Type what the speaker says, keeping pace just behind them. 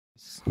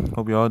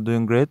Hope you're all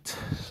doing great.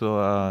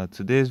 So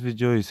today's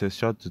video is a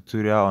short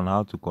tutorial on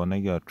how to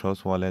connect your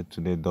Trust wallet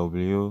to the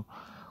W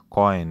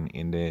coin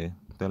in the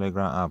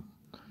Telegram app.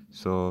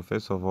 So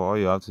first of all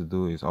you have to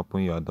do is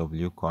open your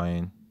W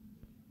coin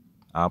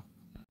app.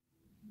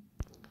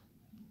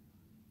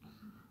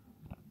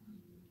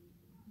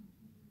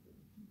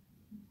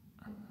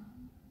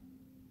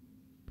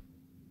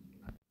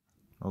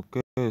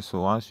 Okay,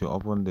 so once you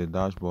open the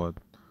dashboard,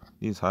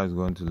 this is how it's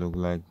going to look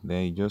like.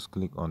 Then you just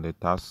click on the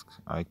task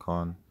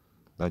icon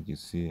that you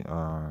see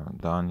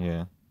down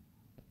here.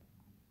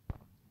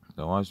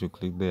 Then once you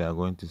click there, you're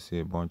going to see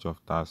a bunch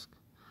of tasks.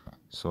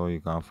 So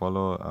you can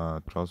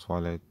follow Trust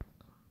wallet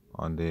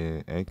on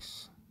the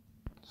X.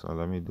 So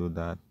let me do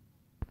that.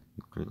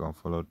 You click on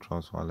follow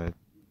Trust wallet.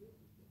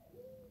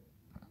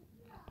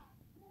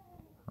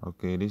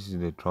 Okay, this is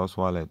the Trust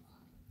wallet,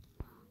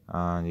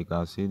 and you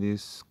can see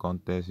this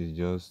contest is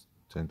just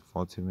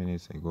 40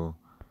 minutes ago.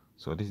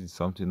 So this is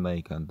something that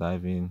you can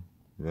dive in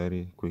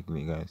very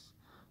quickly, guys.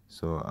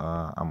 So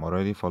I'm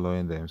already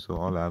following them, so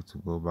all I have to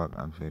go back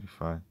and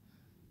verify.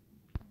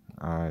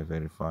 I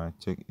verify,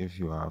 check if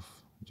you have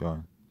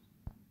joined.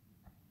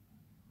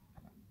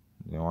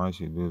 Then once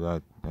you do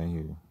that, then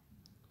you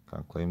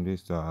can claim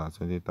this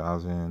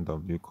 20,000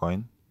 W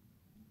coin.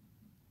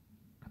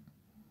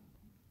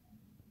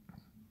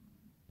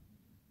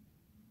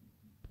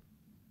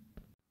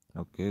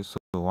 Okay, so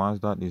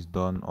once that is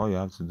done, all you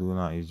have to do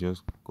now is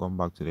just come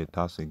back to the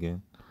task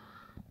again,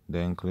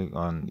 then click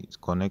on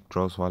connect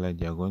Trust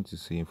wallet. You're going to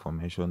see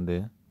information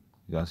there.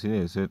 You can see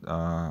they said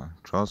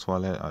Trust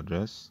wallet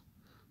address.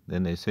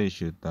 Then they say you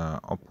should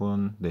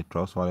open the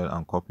Trust wallet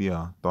and copy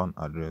a ton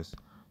address.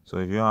 So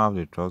if you don't have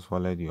the Trust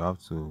wallet, you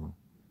have to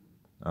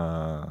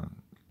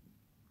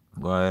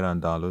go ahead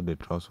and download the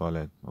Trust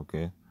wallet.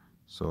 Okay,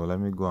 so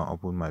let me go and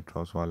open my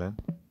Trust wallet.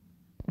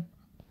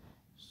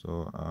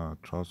 So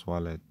Trust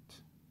wallet,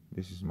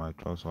 this is my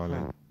Trust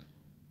wallet.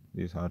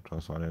 This is how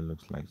Trust wallet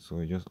looks like. So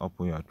you just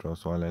open your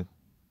Trust wallet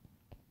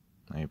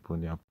and you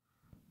put the app.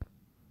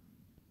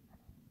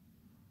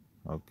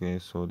 Okay,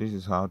 so this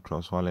is how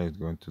Trust wallet is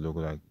going to look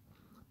like.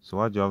 So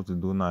what you have to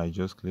do now is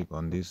just click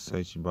on this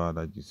search bar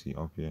that you see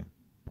up here,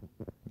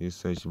 this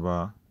search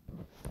bar.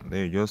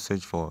 Then you just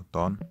search for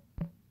ton.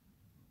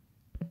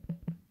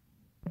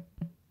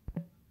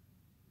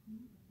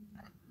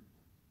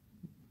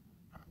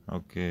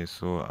 Okay,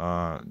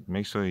 so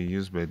make sure you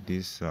use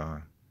this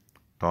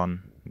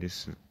ton,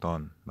 this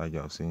ton that you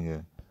have seen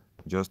here,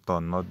 just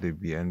ton, not the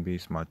BNB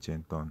smart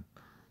chain ton.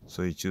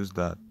 So you choose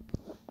that.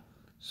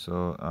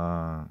 So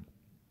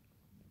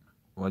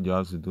what you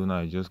have to do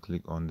now is just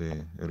click on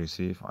the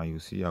receive and you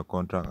see your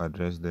contract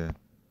address there.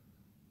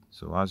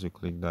 So once you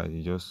click that,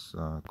 you just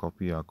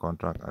copy your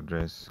contract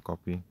address,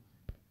 copy.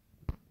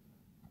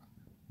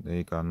 Then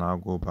you can now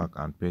go back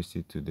and paste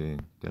it to the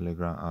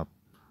Telegram app,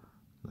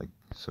 like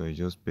so. You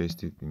just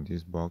paste it in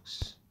this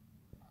box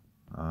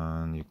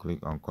and you click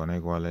on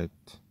connect wallet.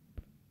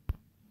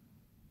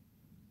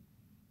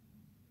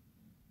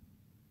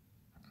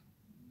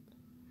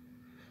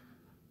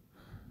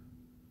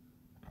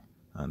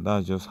 And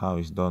that's just how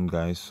it's done,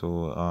 guys.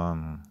 So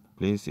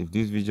please, if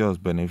this video is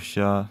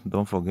beneficial,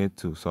 don't forget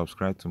to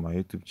subscribe to my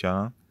YouTube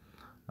channel.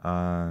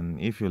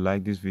 And if you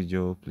like this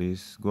video,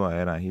 please go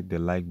ahead and hit the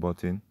like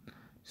button,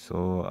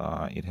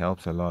 so it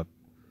helps a lot.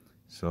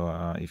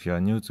 So if you are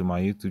new to my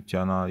YouTube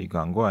channel, you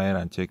can go ahead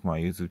and check my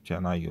YouTube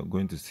channel. You're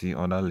going to see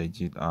other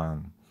legit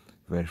and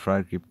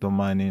verified crypto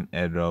mining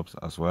airdrops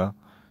as well.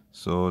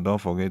 So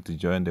don't forget to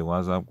join the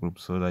WhatsApp group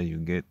so that you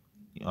get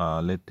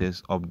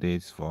latest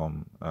updates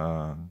from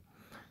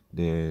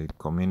the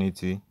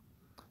community.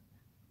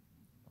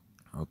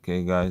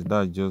 Okay, guys,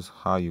 that's just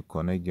how you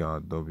connect your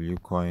W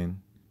coin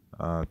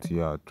to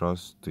your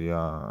Trust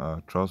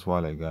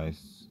wallet,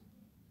 guys.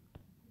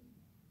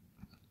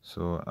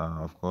 So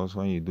of course,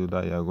 when you do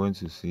that, you're going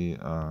to see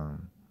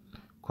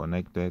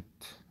connected.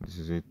 This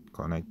is it,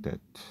 connected.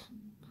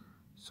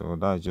 So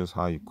that's just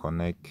how you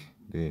connect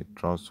the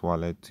Trust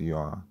wallet to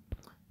your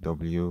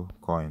W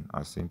coin,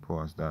 as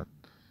simple as that.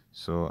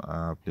 So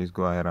please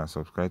go ahead and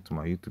subscribe to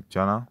my YouTube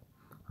channel,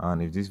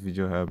 and if this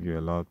video helped you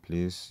a lot,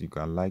 please you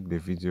can like the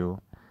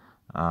video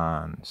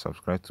and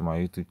subscribe to my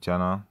YouTube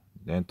channel,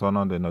 then turn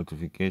on the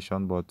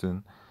notification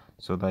button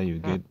so that you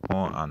get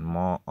more and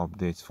more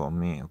updates from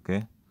me.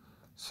 Okay,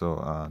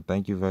 so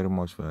thank you very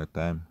much for your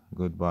time.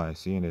 Goodbye,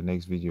 see you in the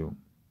next video.